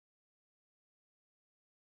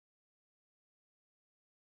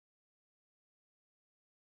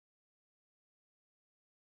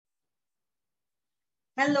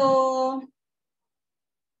Hello.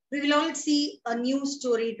 We will all see a new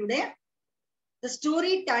story today. The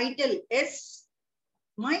story title is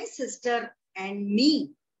My Sister and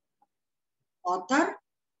Me. Author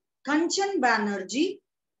Kanchan Bannerjee,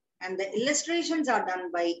 and the illustrations are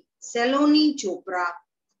done by Saloni Chopra,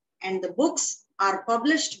 and the books are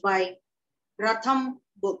published by Pratham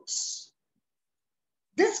books.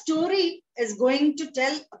 This story is going to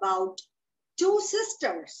tell about two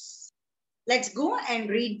sisters. Let's go and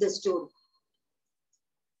read the story.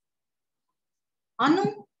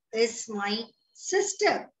 Anu is my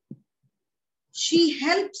sister. She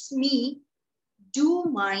helps me do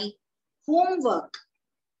my homework.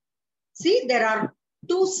 See, there are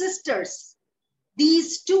two sisters.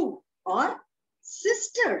 These two are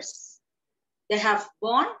sisters. They have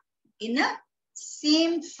born in a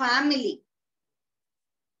same family.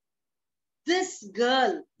 This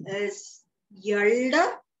girl is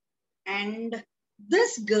elder and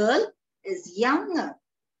this girl is younger.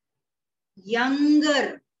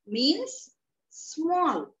 Younger means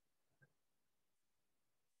small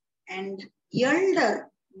and elder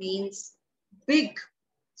means big.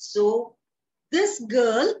 So this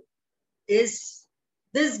girl is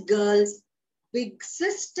this girl's big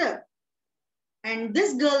sister, and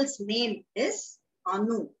this girl's name is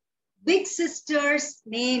Anu. Big sister's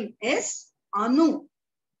name is Anu.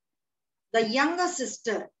 The younger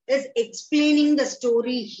sister is explaining the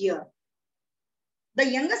story here. The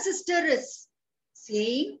younger sister is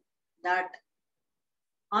saying that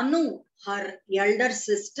Anu, her elder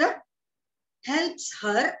sister, helps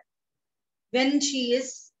her when she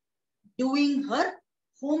is doing her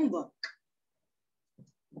homework.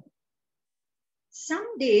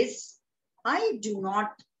 Some days I do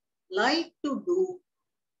not like to do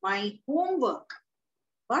my homework,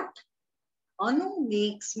 but Anu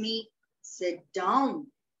makes me sit down.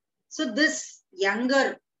 So this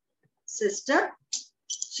younger sister,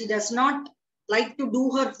 she does not like to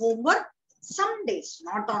do her homework some days,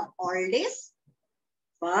 not on all days,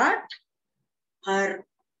 but her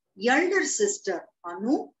elder sister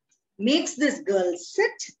Anu makes this girl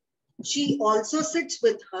sit. She also sits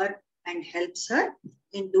with her and helps her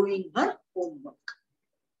in doing her homework.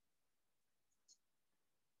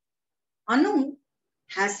 Anu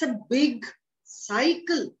has a big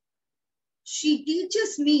cycle. She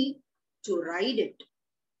teaches me to ride it.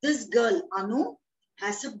 This girl, Anu,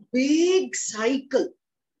 has a big cycle.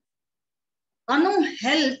 Anu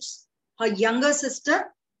helps her younger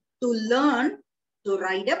sister to learn to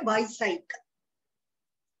ride a bicycle.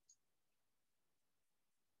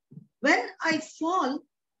 When I fall,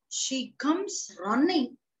 she comes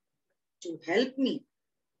running to help me.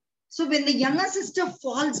 So when the younger sister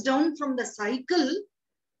falls down from the cycle,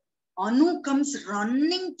 Anu comes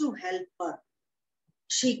running to help her.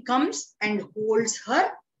 She comes and holds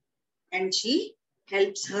her and she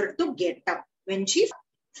helps her to get up when she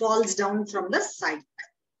falls down from the cycle.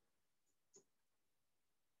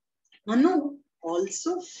 Anu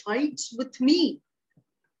also fights with me.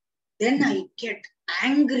 Then I get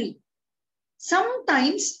angry.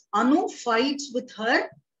 Sometimes Anu fights with her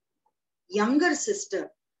younger sister.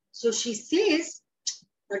 So she says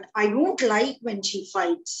that I don't like when she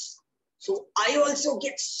fights. So I also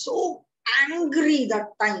get so angry that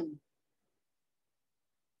time.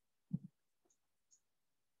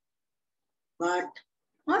 But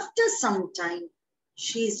after some time,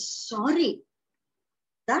 she's sorry.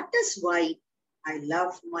 That is why I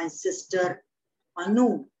love my sister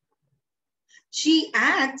Anu. She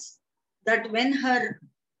adds that when her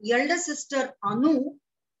elder sister Anu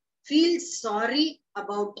feels sorry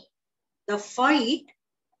about the fight,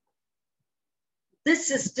 this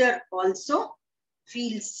sister also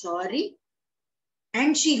feels sorry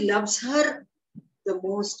and she loves her the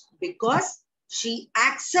most because she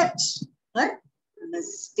accepts her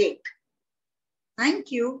mistake.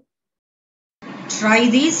 Thank you. Try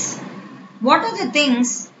these. What are the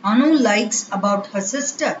things Anu likes about her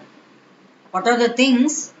sister? What are the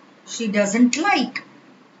things she doesn't like?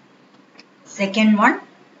 Second one,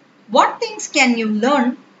 what things can you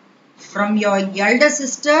learn from your elder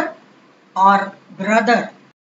sister or brother?